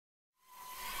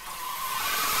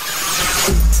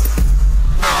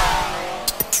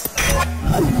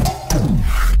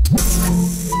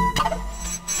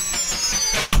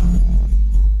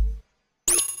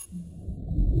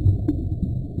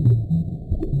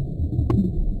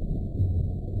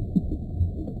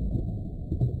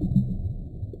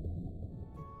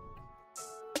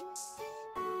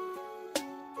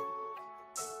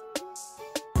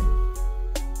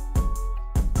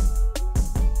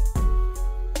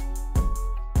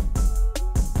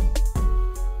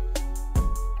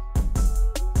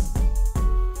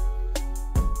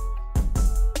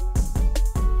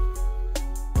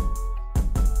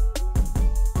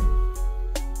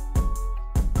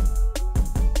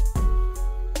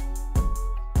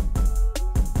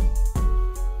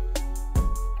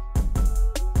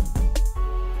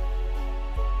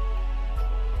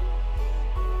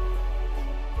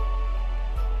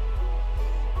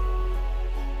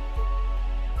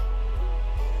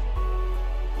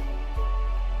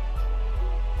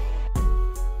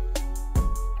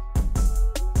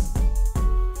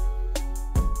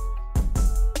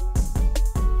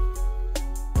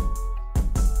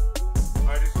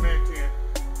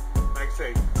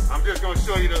I'm just gonna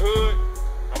show you the hood.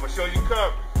 I'm gonna show you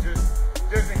coverage.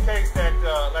 Just in case that,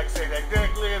 like I say, that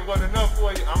deck lid wasn't enough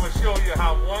for you, I'm gonna show you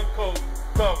how one coat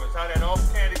covers, how that all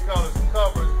Kandy Kolours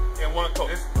covers in one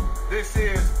coat. This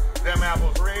is Them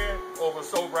Apples Red over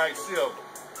So Bright Silver.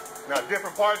 Now,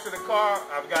 different parts of the car,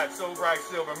 I've got So Bright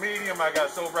Silver Medium, I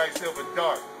got So Bright Silver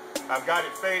Dark. I've got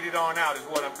it faded on out is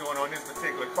what I'm doing on this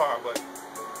particular car, but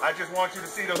I just want you to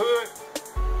see the hood.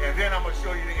 And then I'm going to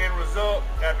show you the end result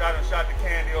after I done shot the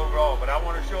Kandy overall. But I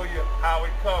want to show you how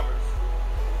it covers.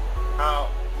 How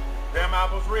Them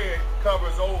Apples Red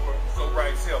covers over So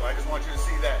Bright Silver. I just want you to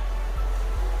see that.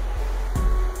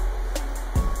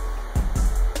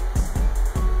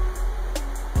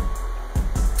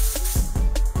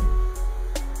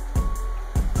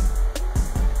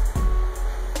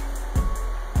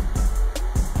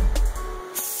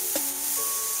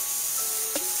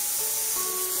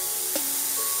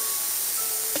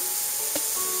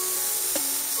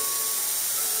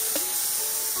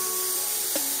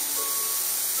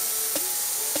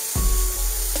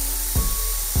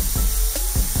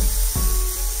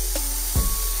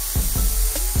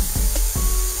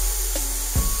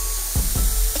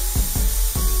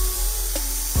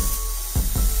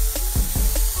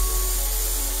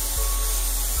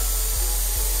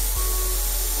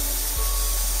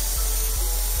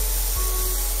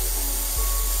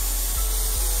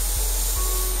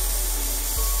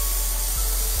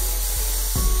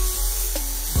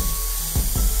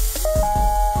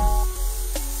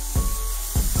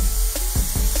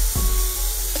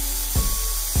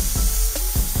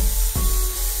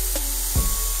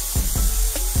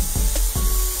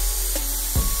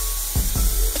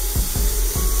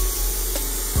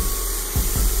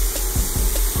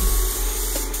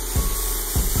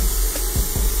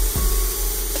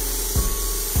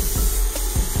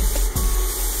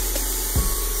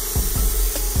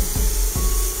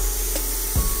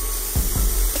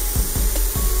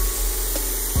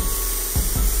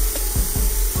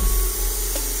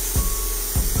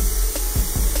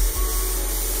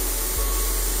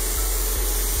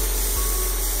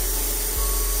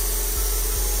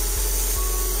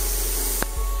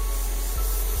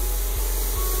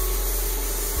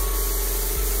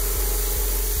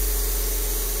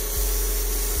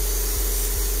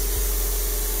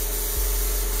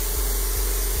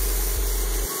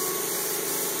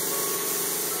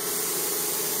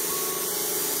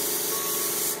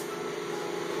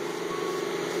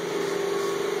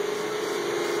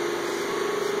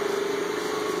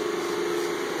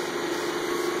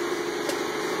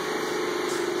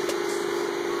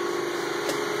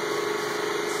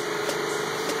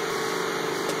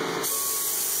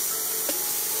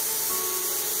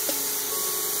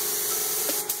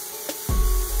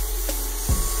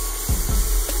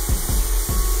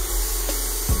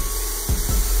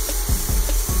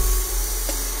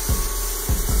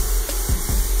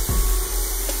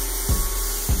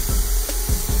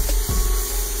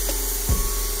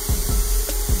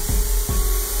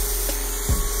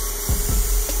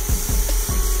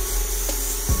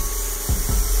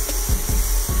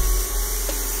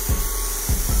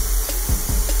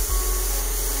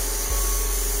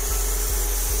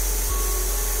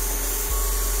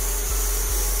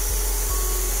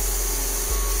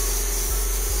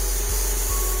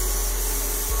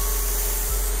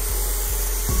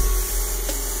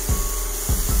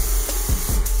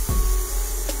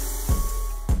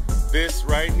 This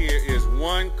right here is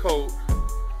one coat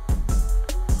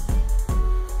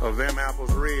of Them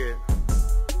Apples Red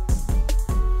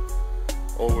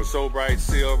over So Bright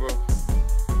Silver,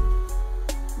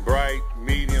 bright,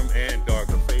 medium, and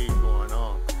darker fade going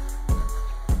on.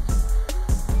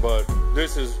 But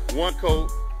this is one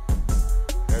coat.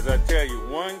 As I tell you,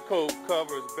 one coat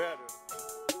covers better.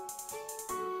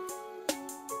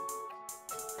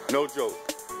 No joke.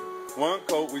 One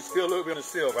coat, we still look in the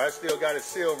silver. I still got a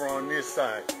silver on this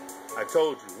side. I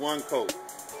told you, one coat.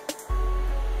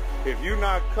 If you're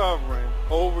not covering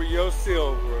over your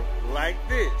silver like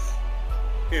this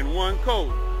in one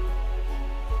coat,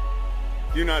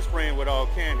 you're not spraying with all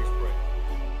candy spray.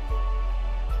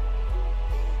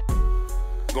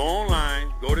 Go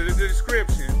online, go to the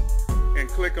description, and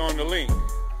click on the link.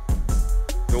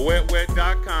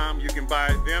 thewetwet.com. You can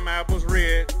buy them apples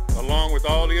red along with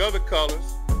all the other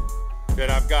colors that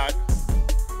I've got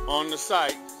on the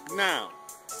site now.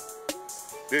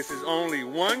 This is only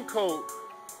one coat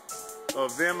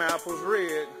of them apples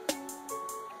red.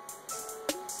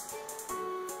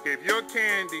 If your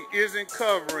candy isn't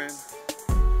covering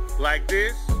like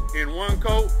this in one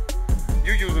coat,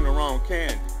 you're using the wrong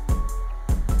candy.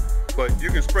 But you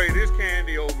can spray this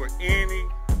candy over any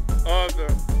other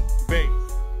base.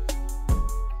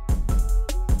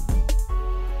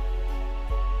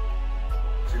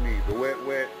 What you need, the Wet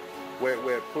Wet, Wet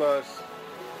Wet Plus,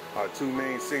 our two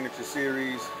main signature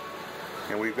series,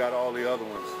 and we've got all the other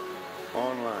ones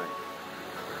online.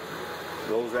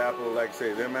 Those apples, like I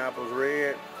say, them apples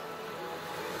red,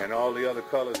 and all the other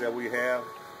colors that we have,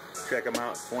 check them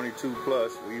out, 22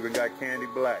 plus. We even got candy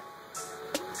black.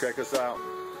 Check us out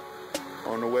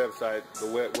on the website,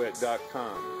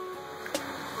 thewetwet.com.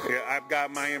 Yeah, I've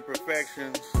got my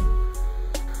imperfections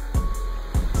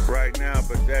right now,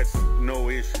 but that's no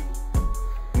issue.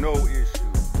 No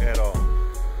issue at all.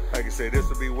 Like I say, this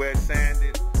will be wet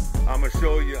sanded. I'm going to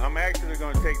show you. I'm actually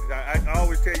going to take, I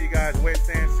always tell you guys, wet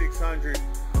sand 600.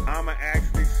 I'm going to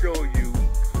actually show you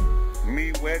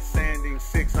me wet sanding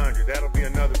 600. That'll be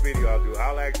another video I'll do.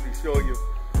 I'll actually show you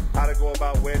how to go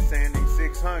about wet sanding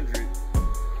 600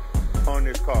 on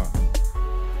this car.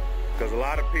 Because a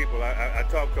lot of people, I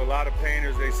talk to a lot of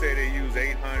painters, they say they use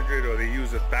 800 or they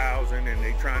use 1,000 and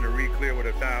they trying to re-clear with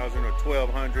 1,000 or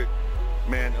 1,200.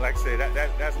 Man, like I say,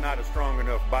 that's not a strong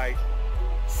enough bite.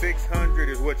 600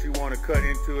 is what you want to cut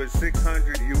into it.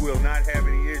 600, you will not have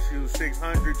any issues.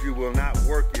 600, you will not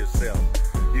work yourself.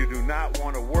 You do not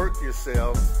want to work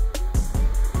yourself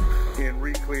in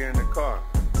re-clearing the car.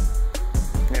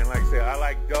 And like I said, I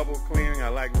like double clearing. I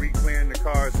like re-clearing the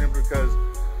car simply because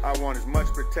I want as much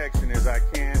protection as I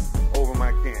can over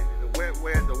my candy.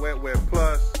 The Wet Wet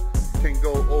Plus can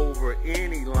go over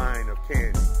any line of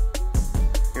candy.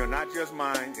 You know, not just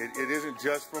mine. It isn't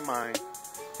just for mine.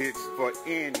 It's for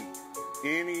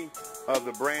any of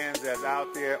the brands that's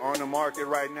out there on the market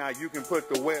right now. You can put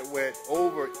the Wet Wet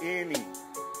over any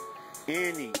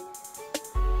candy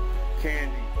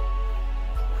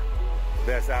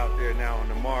that's out there now on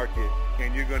the market,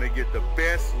 and you're going to get the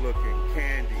best looking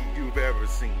candy you've ever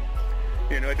seen.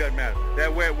 You know, it doesn't matter.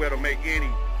 That Wet Wet will make any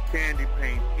candy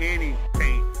paint, any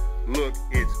paint look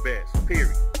its best,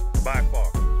 period, by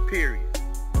far, period.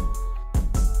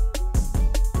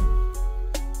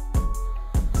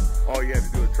 All you have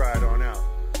to do is try it on out.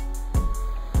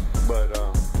 But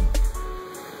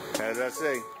as I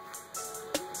say,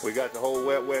 we got the whole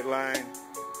Wet Wet line,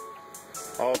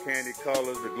 all candy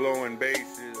colors, the glowing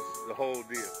bases, the whole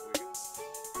deal.